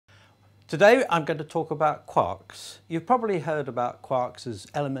Today I'm going to talk about quarks. You've probably heard about quarks as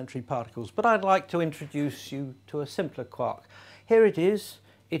elementary particles, but I'd like to introduce you to a simpler quark. Here it is.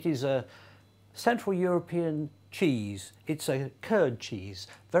 It is a Central European cheese. It's a curd cheese,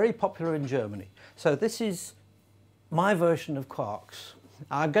 very popular in Germany. So this is my version of quarks.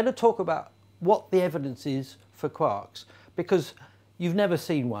 I'm going to talk about what the evidence is for quarks, because you've never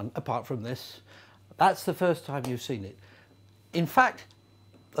seen one apart from this. That's the first time you've seen it. In fact,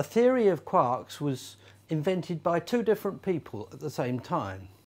 the theory of quarks was invented by two different people at the same time.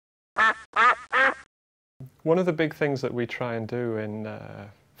 One of the big things that we try and do in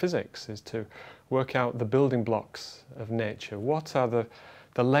physics is to work out the building blocks of nature. What are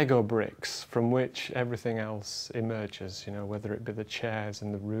the Lego bricks from which everything else emerges, you know, whether it be the chairs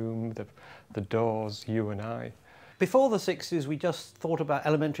in the room, the doors, you and I. Before the 60s, we just thought about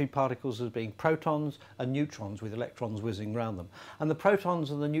elementary particles as being protons and neutrons with electrons whizzing around them. And the protons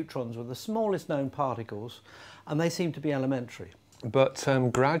and the neutrons were the smallest known particles, and they seemed to be elementary. But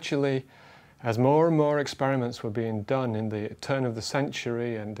gradually, as more and more experiments were being done in the turn of the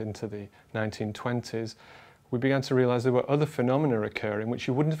century and into the 1920s, we began to realize there were other phenomena occurring which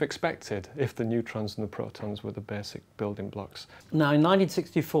you wouldn't have expected if the neutrons and the protons were the basic building blocks. Now in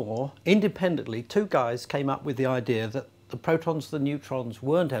 1964, independently, two guys came up with the idea that the protons and the neutrons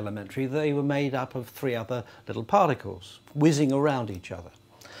weren't elementary, they were made up of three other little particles whizzing around each other.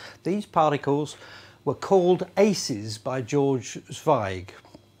 These particles were called aces by George Zweig,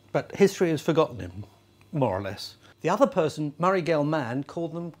 but history has forgotten him, more or less. The other person, gell-man,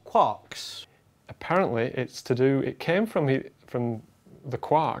 called them quarks. Apparently it's to do, it came from the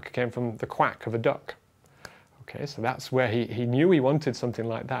quark, came from the quack of a duck. Okay, so that's where he knew he wanted something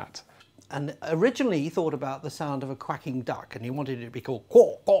like that. And originally he thought about the sound of a quacking duck and he wanted it to be called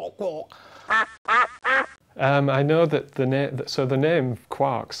quack, quack, quack. I know that the name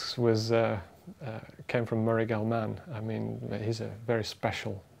Quarks was, came from gell-man. I mean, he's a very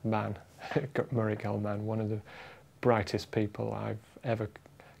special man, gell-man, one of the brightest people I've ever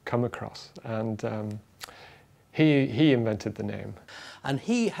come across, and he invented the name. And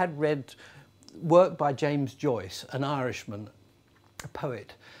he had read work by James Joyce, an Irishman, a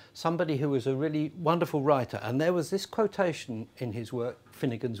poet, somebody who was a really wonderful writer, and there was this quotation in his work,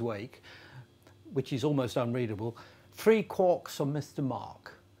 Finnegan's Wake, which is almost unreadable: 3 quarks for Mr.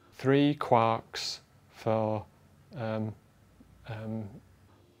 Mark. 3 quarks for...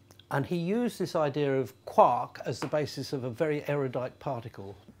 And he used this idea of quark as the basis of a very erudite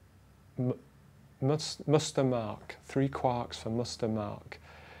particle. Mr. Mark, 3 quarks for Mr. Mark.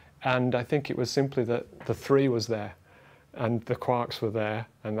 And I think it was simply that the 3 was there and the quarks were there,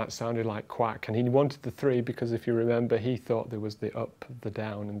 and that sounded like quack. And he wanted the 3 because, if you remember, he thought there was the up, the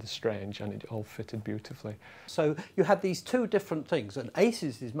down and the strange, and it all fitted beautifully. So you had these two different things, and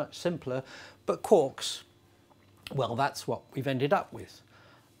aces is much simpler, but quarks, well, that's what we've ended up with.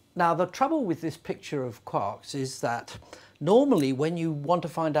 Now, the trouble with this picture of quarks is that normally when you want to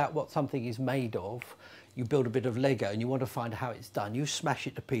find out what something is made of, you build a bit of Lego and you want to find how it's done, you smash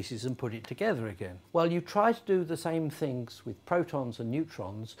it to pieces and put it together again. Well, you try to do the same things with protons and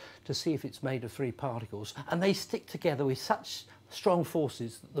neutrons to see if it's made of 3 particles, and they stick together with such strong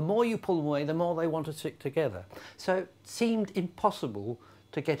forces that the more you pull them away, the more they want to stick together. So it seemed impossible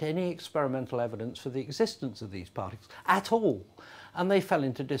to get any experimental evidence for the existence of these particles at all, and they fell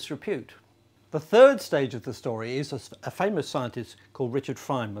into disrepute. The third stage of the story is a famous scientist called Richard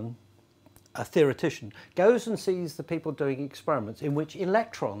Feynman, a theoretician, goes and sees the people doing experiments in which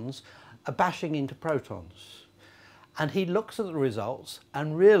electrons are bashing into protons. And he looks at the results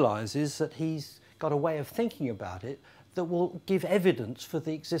and realizes that he's got a way of thinking about it that will give evidence for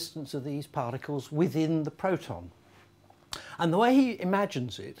the existence of these particles within the proton. And the way he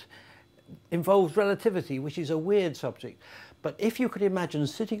imagines it involves relativity, which is a weird subject. But if you could imagine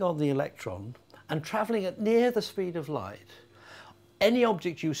sitting on the electron and travelling at near the speed of light, any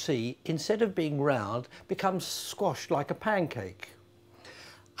object you see, instead of being round, becomes squashed like a pancake.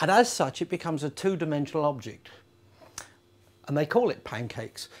 And as such, it becomes a 2-dimensional object. And they call it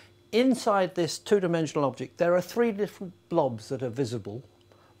pancakes. Inside this 2-dimensional object, there are 3 different blobs that are visible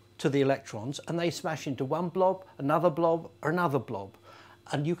to the electrons, and they smash into one blob, another blob, or another blob.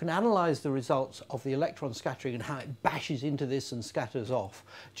 And you can analyse the results of the electron scattering and how it bashes into this and scatters off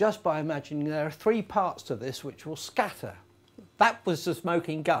just by imagining there are 3 parts to this which will scatter. That was the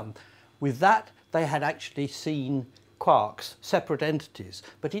smoking gun. With that, they had actually seen quarks, separate entities.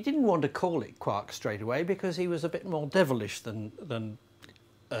 But he didn't want to call it quarks straight away because he was a bit more devilish than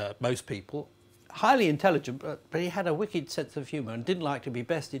most people. Highly intelligent, but he had a wicked sense of humour and didn't like to be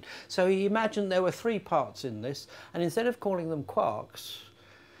bested. So he imagined there were 3 parts in this, and instead of calling them quarks,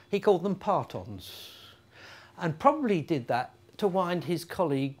 He called them partons, and probably did that to wind his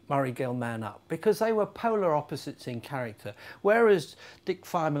colleague Murray Gell-man up, because they were polar opposites in character. Whereas Dick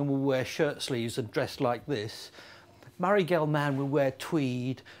Fireman would wear shirt sleeves and dress like this, Murray Gell-man would wear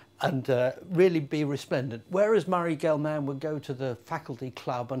tweed and really be resplendent. Whereas Murray Gell-man would go to the faculty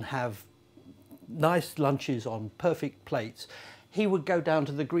club and have nice lunches on perfect plates, he would go down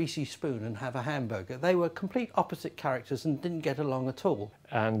to the Greasy Spoon and have a hamburger. They were complete opposite characters and didn't get along at all.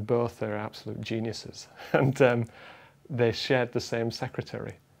 And both are absolute geniuses. And they shared the same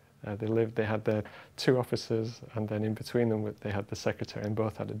secretary. They had their two offices, and then in between them they had the secretary, and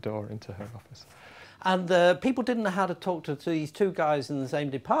both had a door into her office. And people didn't know how to talk to these two guys in the same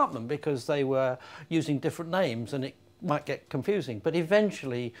department because they were using different names, and it might get confusing. But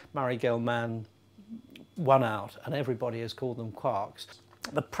eventually Murray Gell-man won out, and everybody has called them quarks.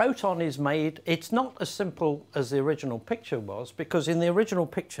 The proton is made, it's not as simple as the original picture was, because in the original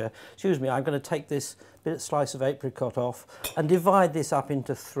picture, excuse me, I'm going to take this slice of apricot off and divide this up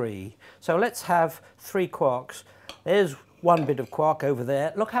into three. So let's have three quarks. There's one bit of quark over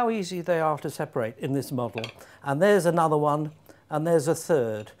there. Look how easy they are to separate in this model. And there's another one, and there's a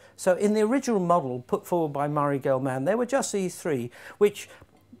third. So in the original model put forward by Murray Gell-man, there were just these three, which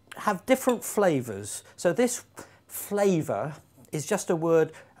have different flavours. So this flavour is just a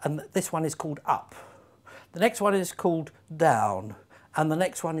word, and this one is called up. The next one is called down, and the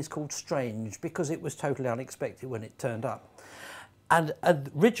next one is called strange, because it was totally unexpected when it turned up. And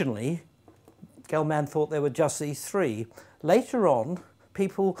originally, Gell-man thought there were just these three. Later on,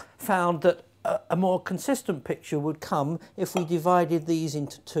 people found that a more consistent picture would come if we divided these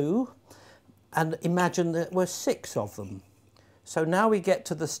into two and imagine there were six of them. So now we get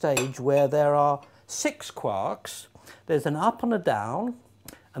to the stage where there are six quarks. There's an up and a down,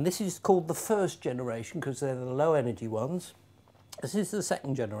 and this is called the first generation because they're the low energy ones. This is the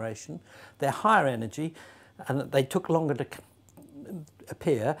second generation. They're higher energy, and they took longer to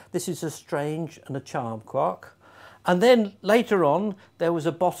appear. This is a strange and a charm quark. And then later on, there was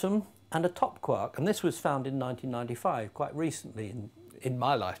a bottom and a top quark, and this was found in 1995, quite recently in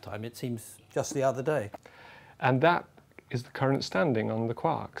my lifetime. It seems just the other day. And that is the current standing on the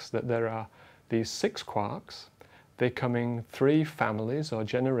quarks, that there are these six quarks. They come in three families or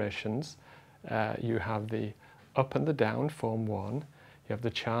generations. You have the up and the down form one. You have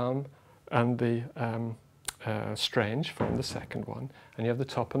the charm and the strange form the second one. And you have the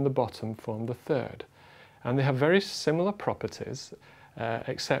top and the bottom form the third. And they have very similar properties,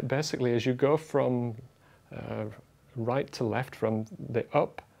 except basically as you go from right to left, from the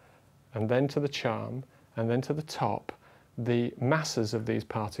up and then to the charm and then to the top, the masses of these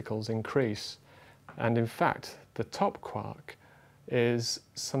particles increase. And in fact, the top quark is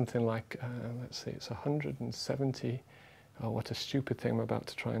something like, let's see, it's 170, oh, what a stupid thing I'm about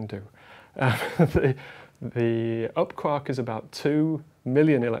to try and do. The up quark is about 2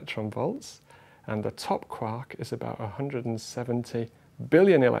 million electron volts, and the top quark is about 170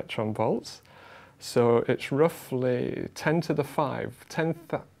 billion electron volts. So it's roughly 10 to the 5,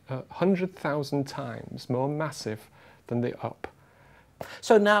 100,000 times more massive than the up.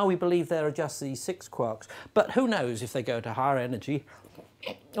 So now we believe there are just these six quarks, but who knows if they go to higher energy?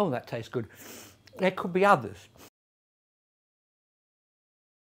 Oh, that tastes good. There could be others.